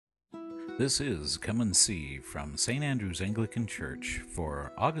This is Come and See from St. Andrew's Anglican Church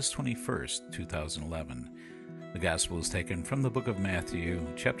for August 21st, 2011. The Gospel is taken from the book of Matthew,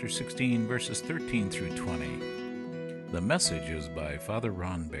 chapter 16, verses 13 through 20. The message is by Father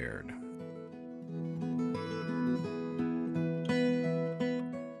Ron Baird.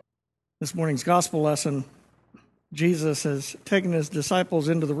 This morning's Gospel lesson, Jesus has taken his disciples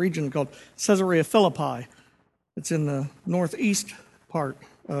into the region called Caesarea Philippi. It's in the northeast part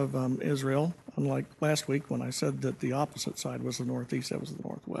of Israel, unlike last week when I said that the opposite side was the northeast, that was the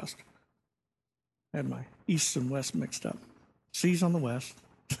northwest. I had my east and west mixed up. Sea's on the west.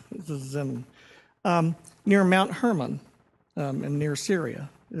 This is in, near Mount Hermon and near Syria,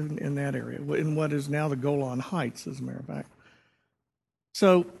 in that area, in what is now the Golan Heights, as a matter of fact.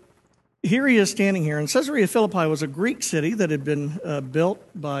 So here he is standing here, and Caesarea Philippi was a Greek city that had been built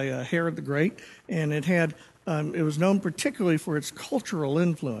by Herod the Great, and it was known particularly for its cultural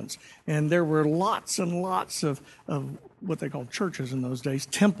influence. And there were lots and lots of what they called churches in those days,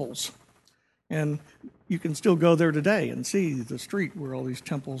 temples. And you can still go there today and see the street where all these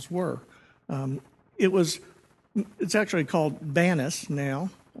temples were. It's actually called Banus now,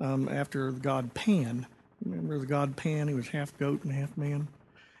 after the god Pan. Remember the god Pan? He was half goat and half man.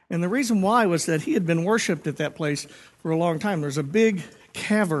 And the reason why was that he had been worshipped at that place for a long time. There's a big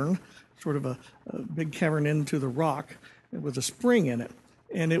cavern, sort of a big cavern into the rock with a spring in it.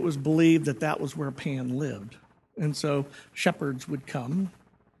 And it was believed that that was where Pan lived. And so shepherds would come.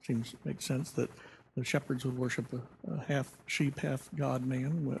 Seems to make sense that the shepherds would worship a half sheep, half god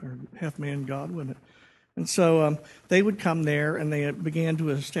man, or half man god, wouldn't it? And so they would come there, and they began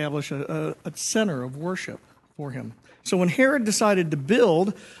to establish a center of worship for him. So when Herod decided to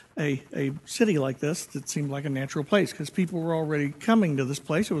build a city like this, that seemed like a natural place because people were already coming to this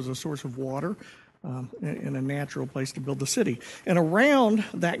place. It was a source of water and a natural place to build the city. And around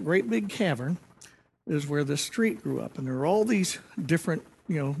that great big cavern is where this street grew up. And there were all these different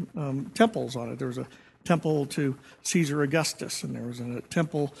temples on it. There was a temple to Caesar Augustus, and there was a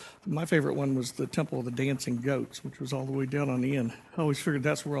temple. My favorite one was the Temple of the Dancing Goats, which was all the way down on the end. I always figured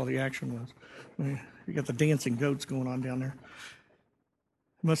that's where all the action was. You got the dancing goats going on down there.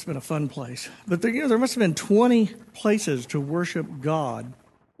 It must have been a fun place. But there must have been 20 places to worship God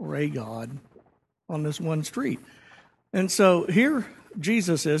or a god on this one street. And so here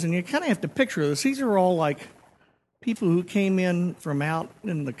Jesus is, and you kind of have to picture this. These are all like people who came in from out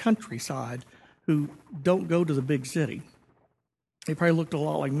in the countryside who don't go to the big city. They probably looked a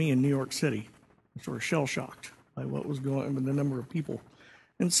lot like me in New York City, sort of shell-shocked by what was going on with the number of people.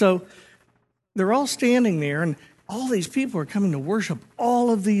 And so they're all standing there, and all these people are coming to worship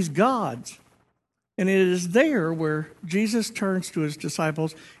all of these gods. And it is there where Jesus turns to his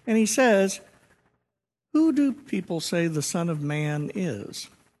disciples, and he says, "Who do people say the Son of Man is?"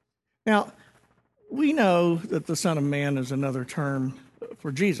 Now, we know that the Son of Man is another term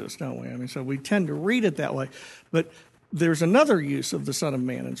for Jesus, don't we? I mean, so we tend to read it that way. But there's another use of the Son of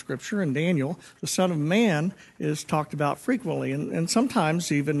Man in Scripture. In Daniel, the Son of Man is talked about frequently. And sometimes,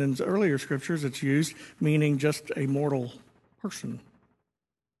 even in earlier Scriptures, it's used meaning just a mortal person.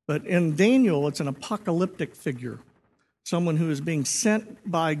 But in Daniel, it's an apocalyptic figure, someone who is being sent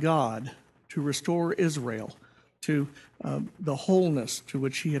by God to restore Israel to the wholeness to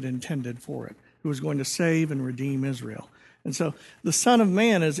which he had intended for it, who was going to save and redeem Israel. And so the Son of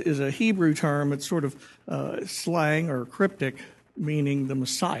Man is a Hebrew term. It's sort of slang or cryptic, meaning the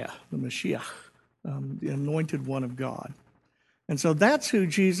Messiah, the Mashiach, the anointed one of God. And so that's who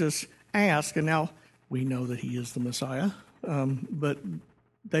Jesus asked. And now we know that he is the Messiah, but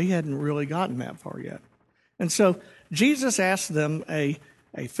they hadn't really gotten that far yet. And so Jesus asked them a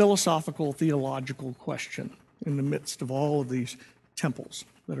philosophical, theological question in the midst of all of these temples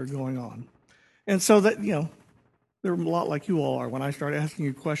that are going on. And so that, they're a lot like you all are. When I start asking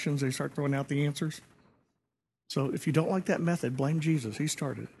you questions, they start throwing out the answers. So if you don't like that method, blame Jesus. He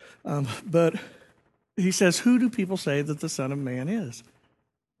started it. But he says, who do people say that the Son of Man is?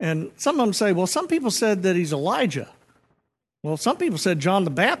 And some of them say, well, some people said that he's Elijah. Well, some people said John the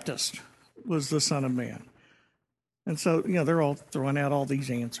Baptist was the Son of Man. And so, they're all throwing out all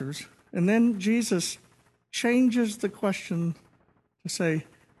these answers. And then Jesus changes the question to say,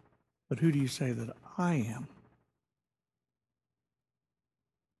 but who do you say that I am?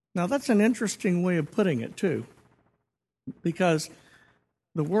 Now, that's an interesting way of putting it, too, because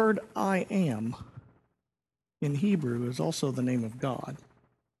the word I am in Hebrew is also the name of God.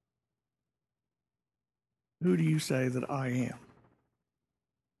 Who do you say that I am?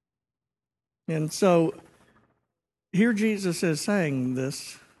 And so here Jesus is saying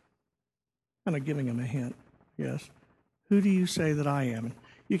this, kind of giving him a hint, yes. Who do you say that I am?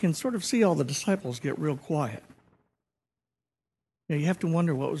 you can sort of see all the disciples get real quiet. You have to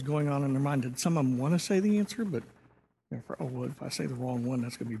wonder what was going on in their mind. Did some of them want to say the answer, but well, if I say the wrong one,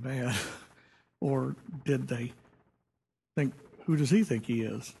 that's going to be bad. Or did they think, who does he think he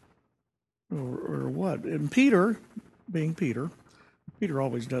is? Or what? And Peter, being Peter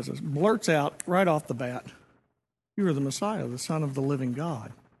always does this, blurts out right off the bat, "You are the Messiah, the Son of the living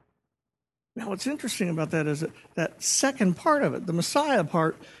God." Now, what's interesting about that is that second part of it, the Messiah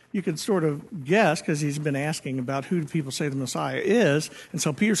part, you could sort of guess because he's been asking about who do people say the Messiah is. And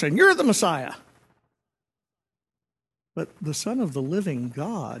so Peter's saying, "You're the Messiah." But the Son of the living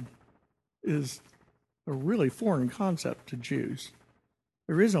God is a really foreign concept to Jews.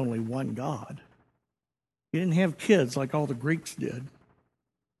 There is only one God. He didn't have kids like all the Greeks did,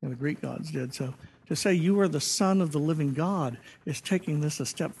 and the Greek gods did. So to say you are the Son of the living God is taking this a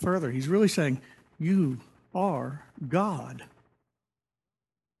step further. He's really saying, you are God.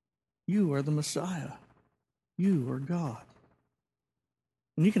 You are the Messiah. You are God.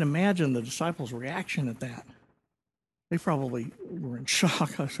 And you can imagine the disciples' reaction at that. They probably were in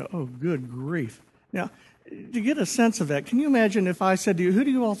shock. I said, "Oh, good grief." Now, to get a sense of that, can you imagine if I said to you, "Who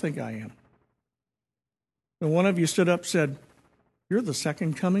do you all think I am?" And one of you stood up and said, "You're the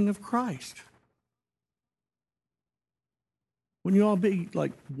second coming of Christ." Wouldn't you all be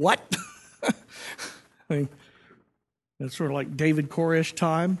like, "What?" I mean, it's sort of like David Koresh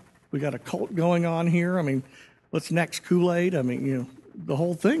time. We got a cult going on here. I mean, what's next, Kool-Aid? I mean, the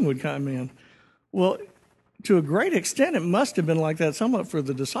whole thing would come in. Well, to a great extent, it must have been like that somewhat for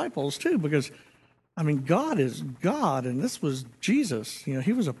the disciples too, because, I mean, God is God, and this was Jesus.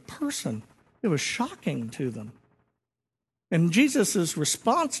 He was a person. It was shocking to them. And Jesus'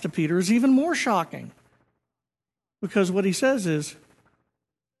 response to Peter is even more shocking, because what he says is,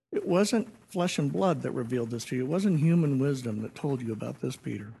 it wasn't flesh and blood that revealed this to you. It wasn't human wisdom that told you about this,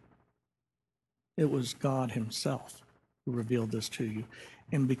 Peter. It was God himself who revealed this to you.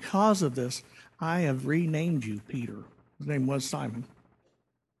 And because of this, I have renamed you Peter. His name was Simon.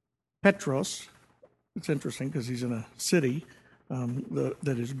 Petros, it's interesting because he's in a city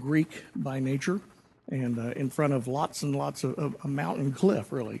that is Greek by nature, and in front of lots and lots of a mountain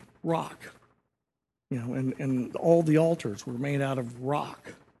cliff, really, rock. And all the altars were made out of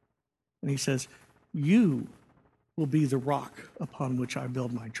rock. And he says, "You will be the rock upon which I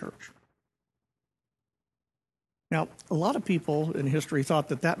build my church." Now, a lot of people in history thought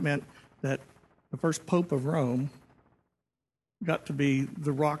that meant that the first Pope of Rome got to be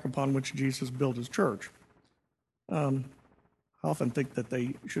the rock upon which Jesus built his church. I often think that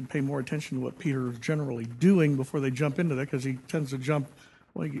they should pay more attention to what Peter is generally doing before they jump into that, because he tends to jump,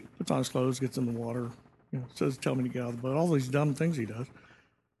 well, he puts on his clothes, gets in the water, says, "Tell me to get out of the boat," all these dumb things he does.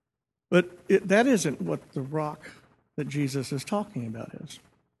 But that isn't what the rock that Jesus is talking about is.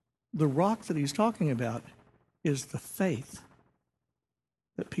 The rock that he's talking about is the faith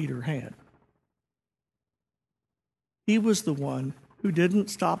that Peter had. He was the one who didn't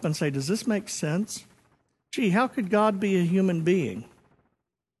stop and say, "Does this make sense? Gee, how could God be a human being?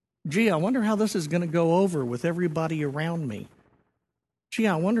 Gee, I wonder how this is going to go over with everybody around me. Gee,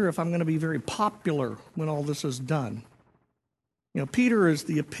 I wonder if I'm going to be very popular when all this is done." Peter is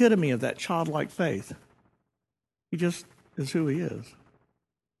the epitome of that childlike faith. He just is who he is.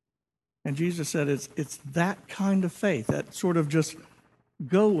 And Jesus said it's that kind of faith, that sort of just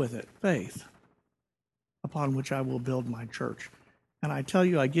go with it faith, upon which I will build my church. And I tell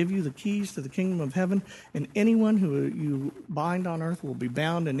you, I give you the keys to the kingdom of heaven, and anyone who you bind on earth will be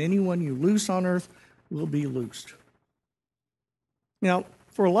bound, and anyone you loose on earth will be loosed. Now,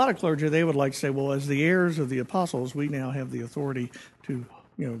 for a lot of clergy, they would like to say, well, as the heirs of the apostles, we now have the authority to,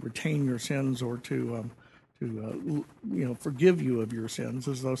 retain your sins or to forgive you of your sins,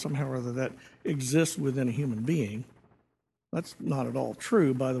 as though somehow or other that exists within a human being. That's not at all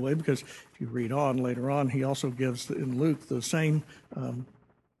true, by the way, because if you read on later on, he also gives in Luke the same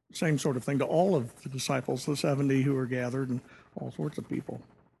sort of thing to all of the disciples, the 70 who are gathered, and all sorts of people.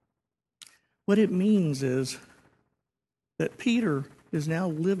 What it means is that Peter is now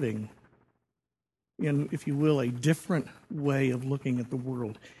living in, if you will, a different way of looking at the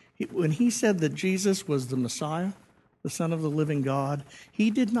world. When he said that Jesus was the Messiah, the Son of the living God, he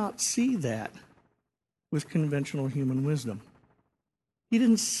did not see that with conventional human wisdom. He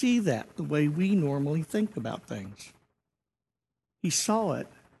didn't see that the way we normally think about things. He saw it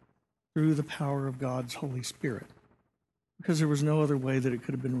through the power of God's Holy Spirit, because there was no other way that it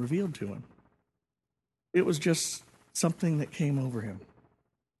could have been revealed to him. It was just something that came over him.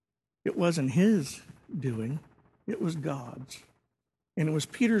 It wasn't his doing, it was God's. And it was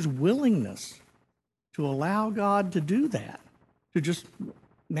Peter's willingness to allow God to do that, to just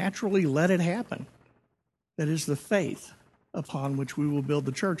naturally let it happen. That is the faith upon which we will build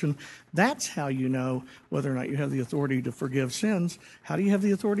the church. And that's how you know whether or not you have the authority to forgive sins. How do you have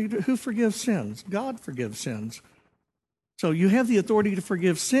the authority to? Who forgives sins? God forgives sins. So you have the authority to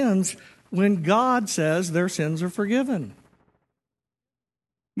forgive sins when God says their sins are forgiven.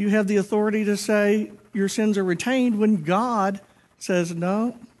 You have the authority to say your sins are retained when God says,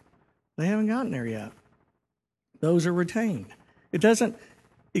 no, they haven't gotten there yet. Those are retained. It doesn't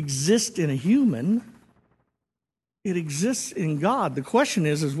exist in a human. It exists in God. The question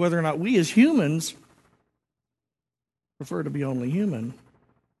is whether or not we as humans prefer to be only human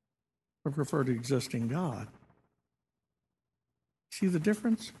or prefer to exist in God. See the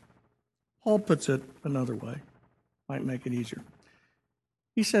difference? Paul puts it another way. Might make it easier.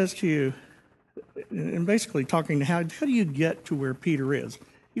 He says to you, and basically talking to how do you get to where Peter is?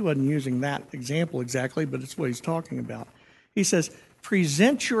 He wasn't using that example exactly, but it's what he's talking about. He says,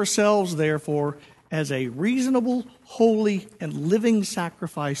 present yourselves, therefore, as a reasonable, holy, and living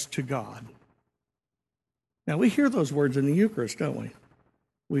sacrifice to God. Now, we hear those words in the Eucharist, don't we?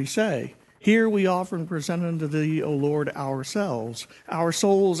 We say, here we offer and present unto thee, O Lord, ourselves, our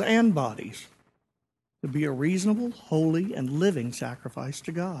souls and bodies, to be a reasonable, holy, and living sacrifice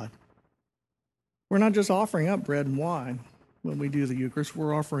to God. We're not just offering up bread and wine when we do the Eucharist,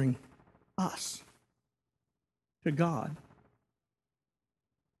 we're offering us to God.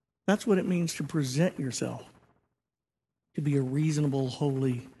 That's what it means to present yourself, to be a reasonable,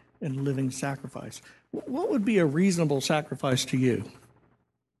 holy, and living sacrifice. What would be a reasonable sacrifice to you?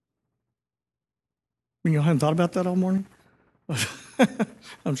 You haven't thought about that all morning?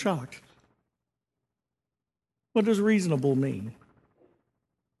 I'm shocked. What does reasonable mean?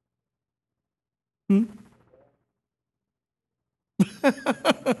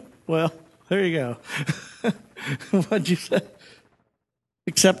 Well, there you go. What'd you say?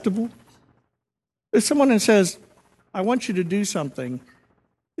 Acceptable? If someone says, I want you to do something,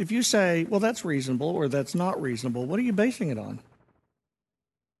 if you say, well, that's reasonable or that's not reasonable, what are you basing it on?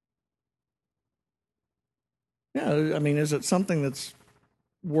 Yeah, I mean, is it something that's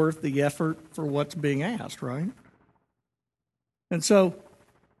worth the effort for what's being asked, right? And so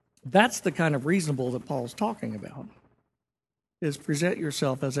that's the kind of reasonable that Paul's talking about, is present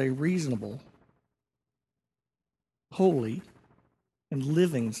yourself as a reasonable, holy, and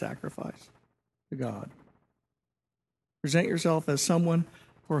living sacrifice to God. Present yourself as someone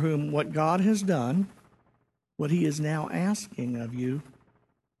for whom what God has done, what he is now asking of you,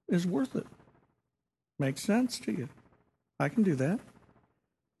 is worth it. Makes sense to you? I can do that.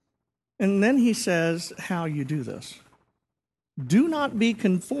 And then he says how you do this. Do not be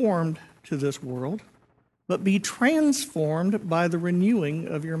conformed to this world, but be transformed by the renewing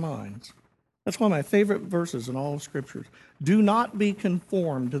of your minds. That's one of my favorite verses in all of Scriptures. Do not be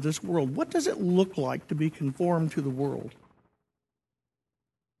conformed to this world. What does it look like to be conformed to the world?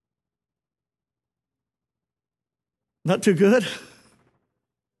 Not too good?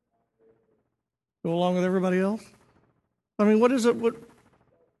 Go along with everybody else? I mean, what is it? What?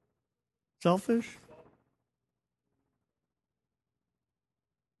 Selfish?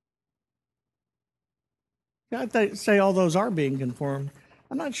 I'd say all those are being conformed.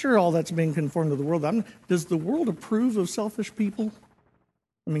 I'm not sure all that's being conformed to the world. Does the world approve of selfish people?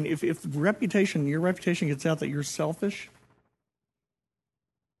 I mean, if your reputation gets out that you're selfish,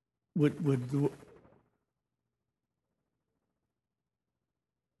 yeah,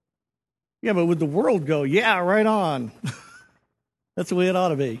 but would the world go, yeah, right on? That's the way it ought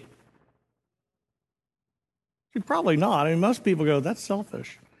to be. Probably not. I mean, most people go, that's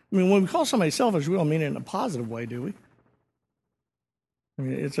selfish. I mean, when we call somebody selfish, we don't mean it in a positive way, do we? I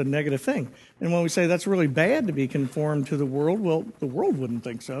mean, it's a negative thing. And when we say that's really bad to be conformed to the world, well, the world wouldn't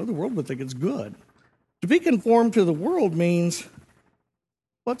think so. The world would think it's good. To be conformed to the world means,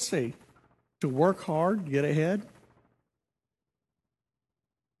 let's see, to work hard, get ahead,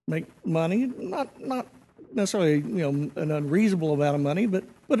 make money, not necessarily, an unreasonable amount of money, but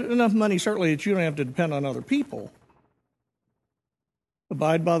enough money certainly that you don't have to depend on other people.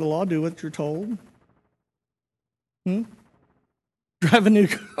 Abide by the law, do what you're told. Drive a new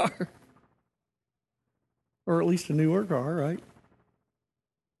car. Or at least a newer car, right?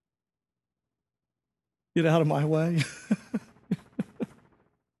 Get out of my way.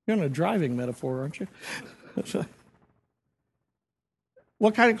 You're in a driving metaphor, aren't you?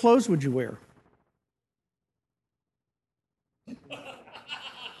 What kind of clothes would you wear?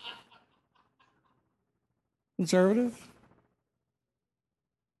 Conservative?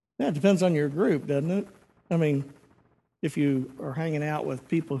 Yeah, it depends on your group, doesn't it? I mean, if you are hanging out with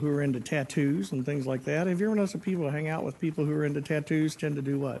people who are into tattoos and things like that, have you ever noticed that people who hang out with people who are into tattoos tend to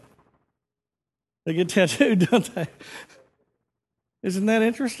do what? They get tattooed, don't they? Isn't that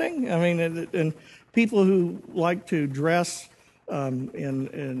interesting? I mean, and people who like to dress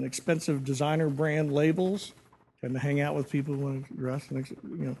in expensive designer brand labels tend to hang out with people who want to dress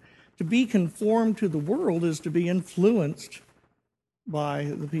in, to be conformed to the world is to be influenced by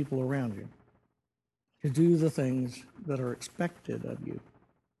the people around you, to do the things that are expected of you,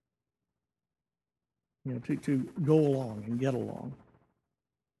 to go along and get along.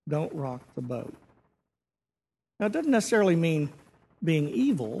 Don't rock the boat. Now, it doesn't necessarily mean being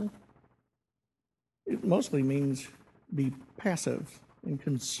evil. It mostly means be passive and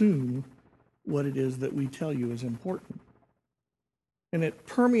consume what it is that we tell you is important. And it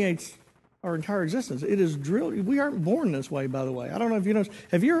permeates our entire existence. It is drilled. We aren't born this way, by the way. I don't know if you know.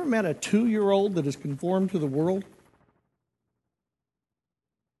 Have you ever met a 2-year-old that is conformed to the world?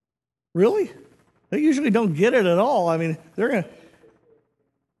 Really? They usually don't get it at all. I mean, they're going to...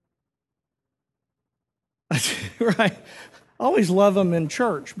 Right. I always love them in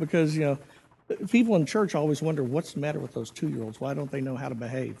church because, people in church always wonder what's the matter with those 2-year-olds. Why don't they know how to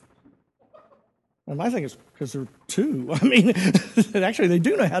behave? And I think it's because they're 2. I mean, actually, they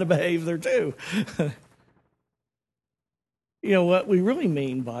do know how to behave. They're 2. What we really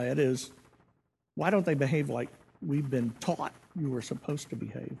mean by it is, why don't they behave like we've been taught you were supposed to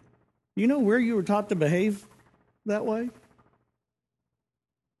behave? Do you know where you were taught to behave that way?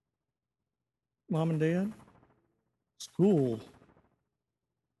 Mom and Dad? School.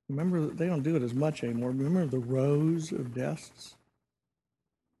 Remember, they don't do it as much anymore. Remember the rows of desks?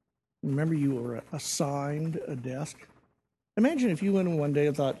 Remember you were assigned a desk? Imagine if you went in one day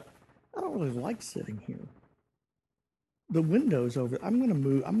and thought, I don't really like sitting here. The window's over. I'm going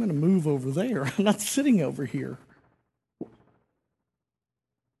to move over there. I'm not sitting over here.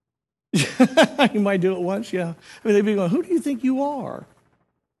 You might do it once, yeah. I mean, they'd be going, who do you think you are?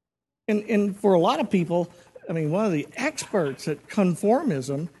 And for a lot of people, I mean, one of the experts at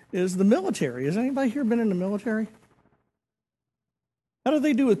conformism is the military. Has anybody here been in the military? How do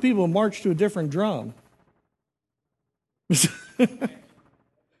they do with people who march to a different drum? You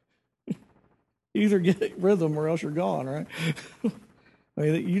either get rhythm or else you're gone, right? I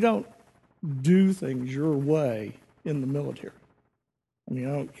mean, you don't do things your way in the military. I mean,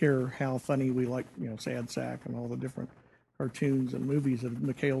 I don't care how funny we like, Sad Sack and all the different cartoons and movies of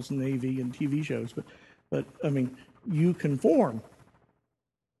McHale's Navy and TV shows, but I mean, you conform.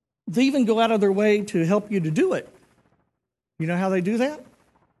 They even go out of their way to help you to do it. You know how they do that?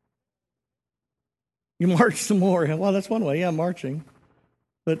 You march some more. Well, that's one way, yeah, marching.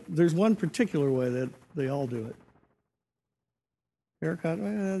 But there's one particular way that they all do it. Haircut,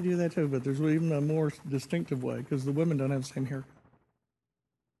 well, they do that too, but there's even a more distinctive way because the women don't have the same haircut.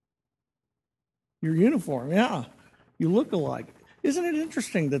 Your uniform, yeah. You look alike. Isn't it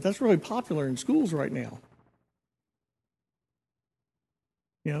interesting that that's really popular in schools right now?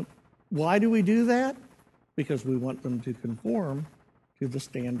 Why do we do that? Because we want them to conform to the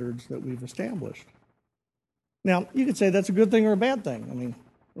standards that we've established. Now, you could say that's a good thing or a bad thing. I mean,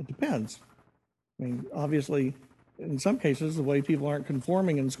 it depends. I mean, obviously, in some cases, the way people aren't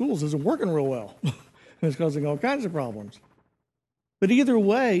conforming in schools isn't working real well. It's causing all kinds of problems. But either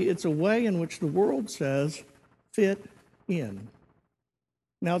way, it's a way in which the world says, fit in.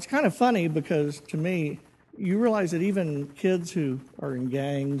 Now, it's kind of funny because, to me, you realize that even kids who are in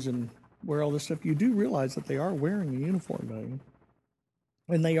gangs and wear all this stuff, you do realize that they are wearing a uniform, don't you?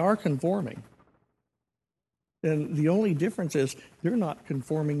 And they are conforming. And the only difference is they're not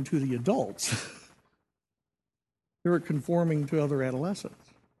conforming to the adults. They're conforming to other adolescents.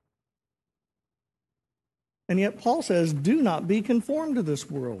 And yet Paul says, do not be conformed to this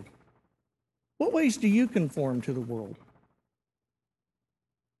world. What ways do you conform to the world?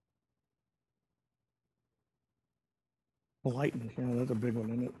 Politeness, that's a big one,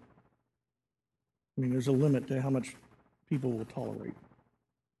 isn't it? I mean, there's a limit to how much people will tolerate.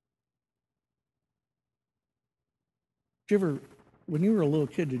 When you were a little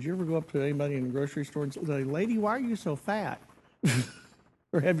kid, did you ever go up to anybody in the grocery store and say, lady, why are you so fat?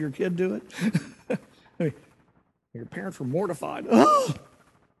 Or have your kid do it? I mean, your parents were mortified. Oh!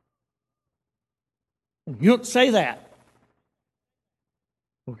 You don't say that.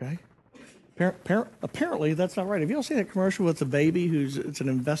 Okay. Apparently, that's not right. Have you all seen that commercial with the baby it's an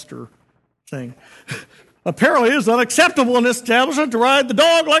investor thing? Apparently, it's unacceptable in this establishment to ride the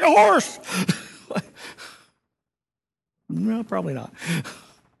dog like a horse. No, probably not.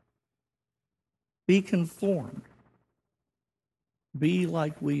 Be conformed. Be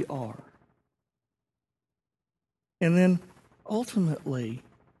like we are. And then ultimately,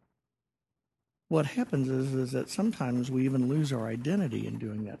 what happens is that sometimes we even lose our identity in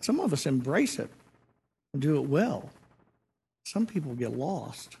doing that. Some of us embrace it and do it well. Some people get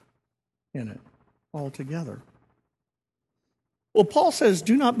lost in it altogether. Well, Paul says,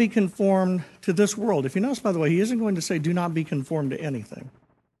 do not be conformed to this world. If you notice, by the way, he isn't going to say, do not be conformed to anything.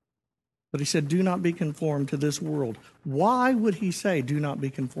 But he said, do not be conformed to this world. Why would he say, do not be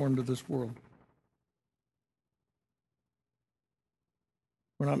conformed to this world?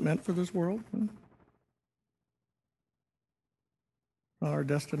 We're not meant for this world. Not our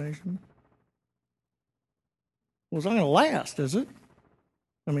destination. Well, it's not going to last, is it?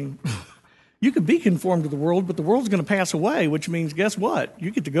 I mean, you could be conformed to the world, but the world's going to pass away, which means, guess what?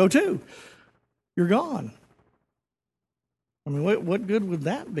 You get to go too. You're gone. I mean, what good would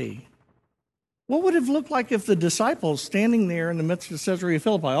that be? What would it have looked like if the disciples standing there in the midst of Caesarea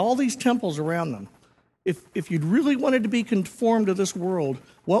Philippi, all these temples around them, if you'd really wanted to be conformed to this world,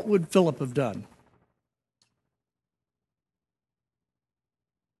 what would Philip have done?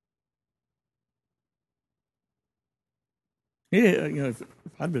 Yeah, if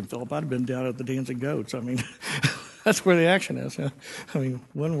I'd been Philip, I'd have been down at the Dancing Goats. I mean, that's where the action is. I mean,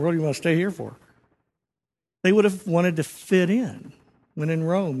 what in the world do you want to stay here for? They would have wanted to fit in. When in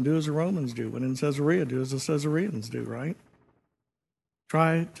Rome, do as the Romans do. When in Caesarea, do as the Caesareans do, right?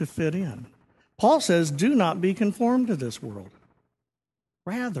 Try to fit in. Paul says, do not be conformed to this world.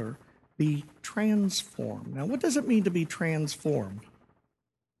 Rather, be transformed. Now, what does it mean to be transformed?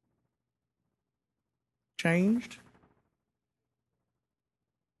 Changed?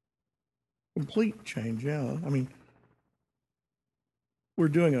 Complete change, yeah. I mean, we're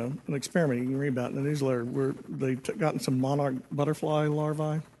doing an experiment you can read about in the newsletter where they've gotten some monarch butterfly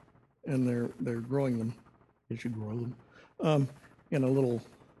larvae, and they're growing them. They should grow them in a little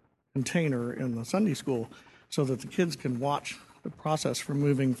container in the Sunday school so that the kids can watch the process from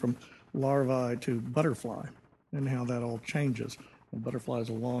moving from larvae to butterfly and how that all changes. The butterfly is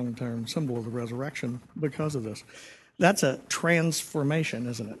a long-term symbol of the resurrection because of this. That's a transformation,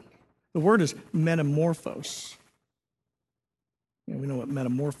 isn't it? The word is metamorphos. We know what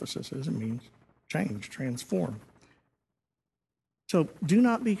metamorphosis is. It means change, transform. So do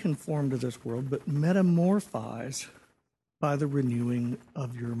not be conformed to this world, but metamorphize by the renewing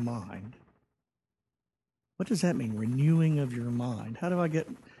of your mind. What does that mean, renewing of your mind? How do I get,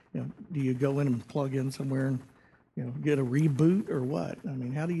 do you go in and plug in somewhere and, get a reboot or what? I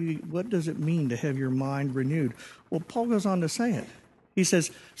mean, what does it mean to have your mind renewed? Well, Paul goes on to say it. He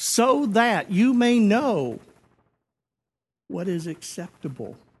says, so that you may know what is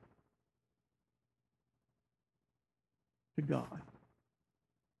acceptable to God.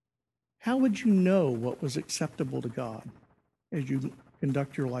 How would you know what was acceptable to God as you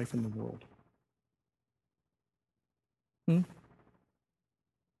conduct your life in the world?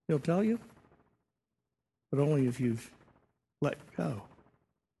 He'll tell you, but only if you've let go.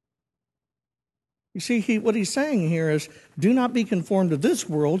 You see, what he's saying here is, do not be conformed to this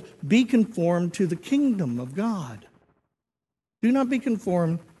world, be conformed to the kingdom of God. Do not be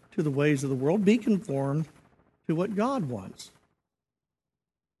conformed to the ways of the world, be conformed to what God wants.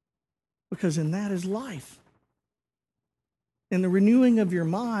 Because in that is life. And the renewing of your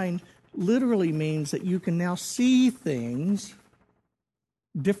mind literally means that you can now see things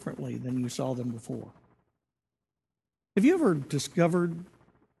differently than you saw them before. Have you ever discovered,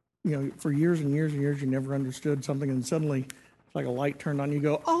 for years and years and years you never understood something and suddenly it's like a light turned on, you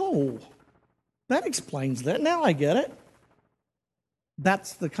go, oh, that explains that. Now I get it.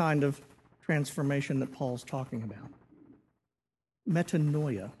 That's the kind of transformation that Paul's talking about.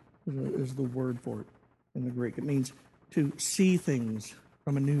 Metanoia is the word for it in the Greek. It means to see things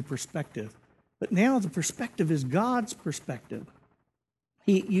from a new perspective. But now the perspective is God's perspective.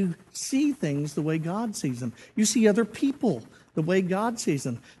 You see things the way God sees them. You see other people the way God sees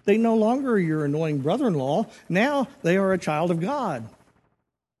them. They no longer are your annoying brother-in-law. Now they are a child of God.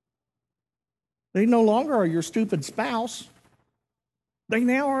 They no longer are your stupid spouse. They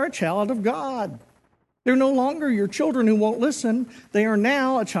now are a child of God. They're no longer your children who won't listen. They are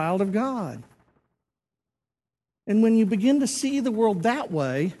now a child of God. And when you begin to see the world that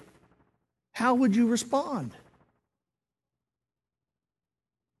way, how would you respond?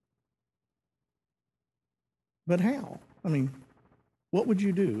 But how? I mean, what would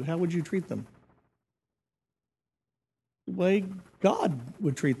you do? How would you treat them? The way God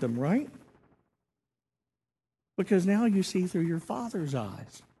would treat them, right? Because now you see through your Father's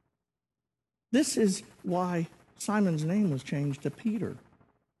eyes. This is why Simon's name was changed to Peter.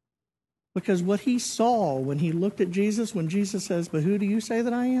 Because what he saw when he looked at Jesus, when Jesus says, but who do you say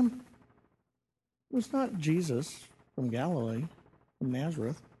that I am? It was not Jesus from Galilee, from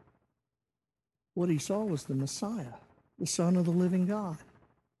Nazareth, what he saw was the Messiah, the Son of the living God.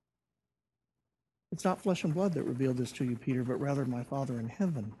 It's not flesh and blood that revealed this to you, Peter, but rather my Father in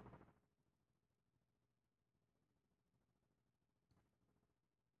heaven.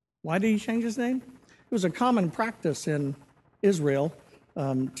 Why did he change his name? It was a common practice in Israel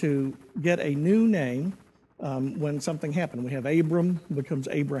to get a new name when something happened. We have Abram becomes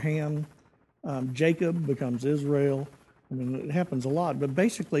Abraham, Jacob becomes Israel. I mean, it happens a lot, but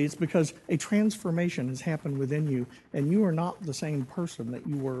basically it's because a transformation has happened within you, and you are not the same person that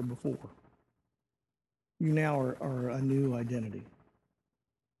you were before. You now are a new identity.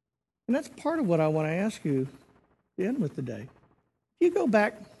 And that's part of what I want to ask you to end with today. If you go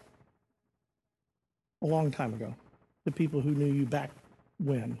back a long time ago, the people who knew you back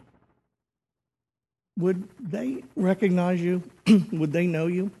when, would they recognize you? Would they know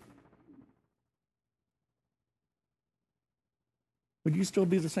you? Would you still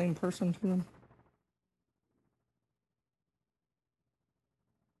be the same person to them?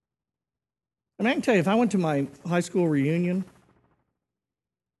 And I can tell you, if I went to my high school reunion,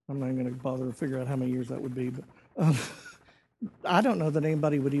 I'm not going to bother to figure out how many years that would be, but I don't know that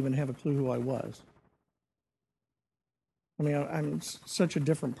anybody would even have a clue who I was. I mean, I'm such a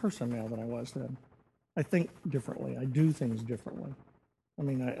different person now than I was then. I think differently. I do things differently. I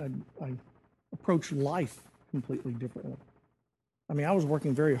mean, I approach life completely differently. I mean, I was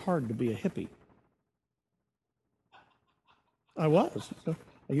working very hard to be a hippie. I was.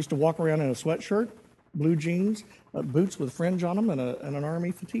 I used to walk around in a sweatshirt, blue jeans, boots with fringe on them, and an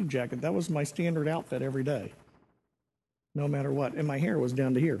army fatigue jacket. That was my standard outfit every day, no matter what. And my hair was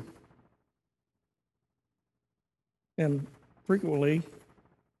down to here. And frequently,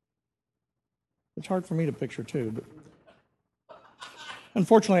 it's hard for me to picture too, but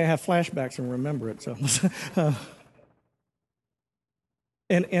unfortunately I have flashbacks and remember it. So,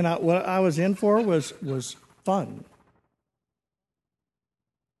 what I was in for was fun.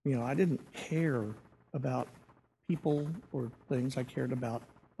 You know, I didn't care about people or things. I cared about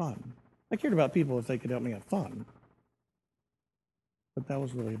fun. I cared about people if they could help me have fun. But that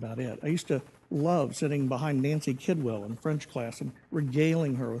was really about it. I used to love sitting behind Nancy Kidwell in French class and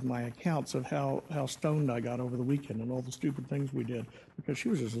regaling her with my accounts of how stoned I got over the weekend and all the stupid things we did, because she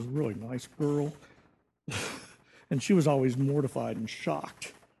was just this really nice girl. And she was always mortified and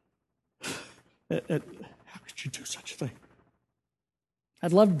shocked at how could you do such a thing?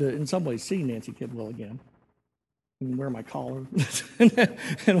 I'd love to, in some ways, see Nancy Kidwell again and wear my collar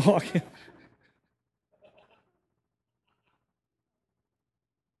and walk in.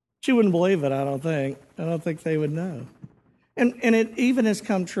 She wouldn't believe it, I don't think. I don't think they would know. And it even has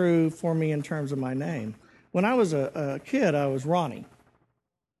come true for me in terms of my name. When I was a kid, I was Ronnie.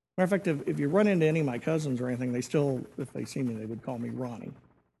 Matter of fact, if you run into any of my cousins or anything, they still, if they see me, they would call me Ronnie.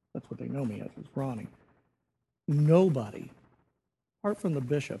 That's what they know me as, is Ronnie. Nobody, apart from the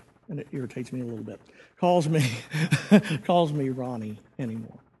bishop, and it irritates me a little bit, calls me Ronnie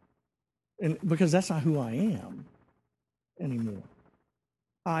anymore. And because that's not who I am anymore.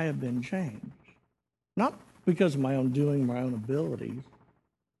 I have been changed. Not because of my own doing, my own abilities.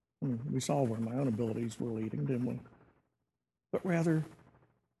 I mean, we saw where my own abilities were leading, didn't we? But rather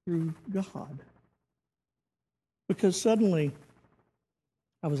through God. Because suddenly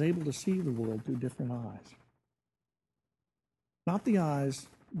I was able to see the world through different eyes. Not the eyes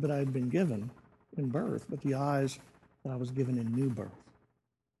that I had been given in birth, but the eyes that I was given in new birth.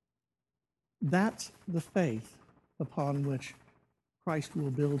 That's the faith upon which Christ will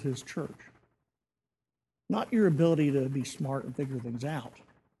build his church. Not your ability to be smart and figure things out,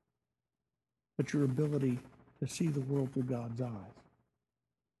 but your ability to see the world through God's eyes.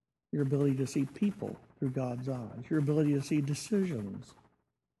 Your ability to see people through God's eyes. Your ability to see decisions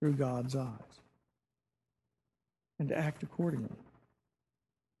through God's eyes. And to act accordingly.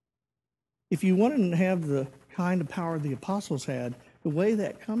 If you want to have the kind of power the apostles had, the way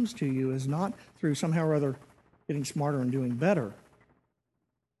that comes to you is not through somehow or other getting smarter and doing better,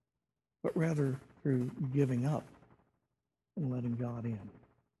 but rather through giving up and letting God in.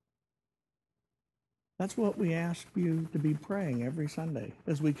 That's what we ask you to be praying every Sunday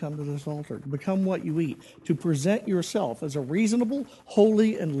as we come to this altar. Become what you eat, to present yourself as a reasonable,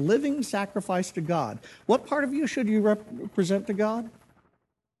 holy, and living sacrifice to God. What part of you should you represent to God?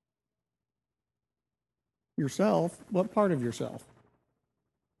 Yourself. What part of yourself?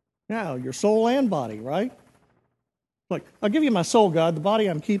 Now, your soul and body, right? Like, I'll give you my soul, God. The body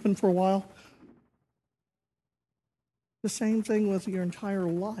I'm keeping for a while. The same thing with your entire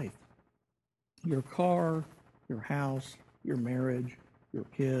life. Your car, your house, your marriage, your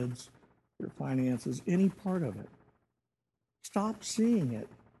kids, your finances, any part of it. Stop seeing it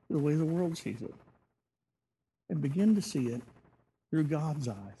the way the world sees it and begin to see it through God's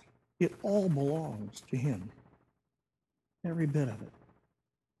eyes. It all belongs to Him, every bit of it.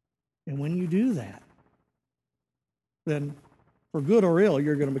 And when you do that, then for good or ill,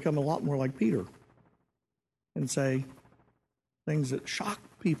 you're going to become a lot more like Peter and say things that shock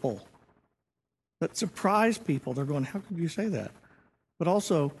people, that surprise people. They're going, how could you say that? But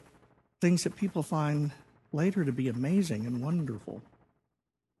also things that people find later to be amazing and wonderful.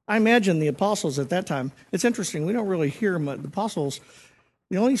 I imagine the apostles at that time, it's interesting, we don't really hear much. The apostles,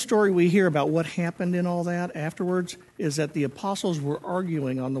 the only story we hear about what happened in all that afterwards is that the apostles were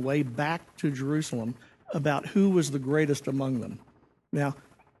arguing on the way back to Jerusalem about who was the greatest among them. Now,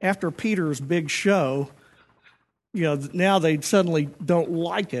 after Peter's big show, now they suddenly don't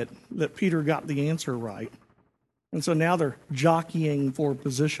like it that Peter got the answer right. And so now they're jockeying for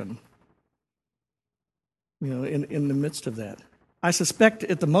position, in the midst of that. I suspect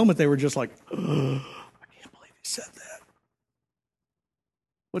at the moment they were just like, I can't believe he said that.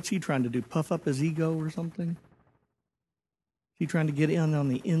 What's he trying to do, puff up his ego or something? Is he trying to get in on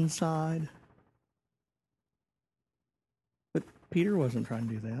the inside? But Peter wasn't trying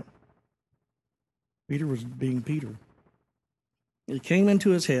to do that. Peter was being Peter. It came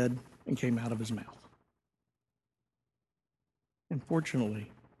into his head and came out of his mouth. And fortunately,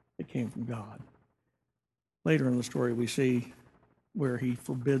 it came from God. Later in the story, we see where he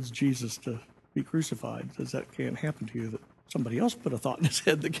forbids Jesus to be crucified. Says that can't happen to you, that somebody else put a thought in his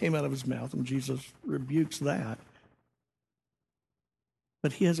head that came out of his mouth, and Jesus rebukes that.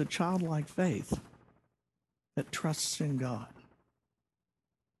 But he has a childlike faith that trusts in God.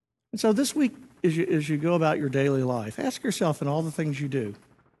 And so this week, as you go about your daily life, ask yourself in all the things you do.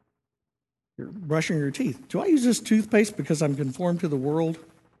 You're brushing your teeth. Do I use this toothpaste because I'm conformed to the world?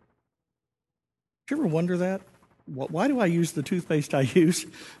 Did you ever wonder that? Why do I use the toothpaste I use?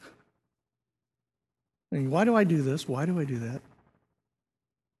 Why do I do this? Why do I do that?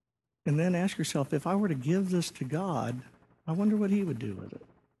 And then ask yourself, if I were to give this to God, I wonder what He would do with it.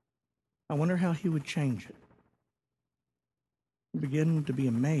 I wonder how He would change it. Begin to be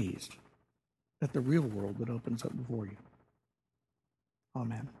amazed at the real world that opens up before you.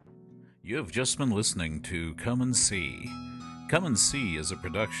 Amen. You have just been listening to Come and See. Come and See is a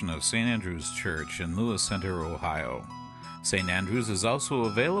production of St. Andrew's Church in Lewis Center, Ohio. St. Andrew's is also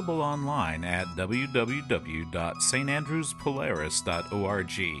available online at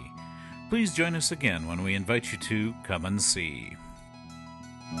www.standrewspolaris.org. Please join us again when we invite you to Come and See.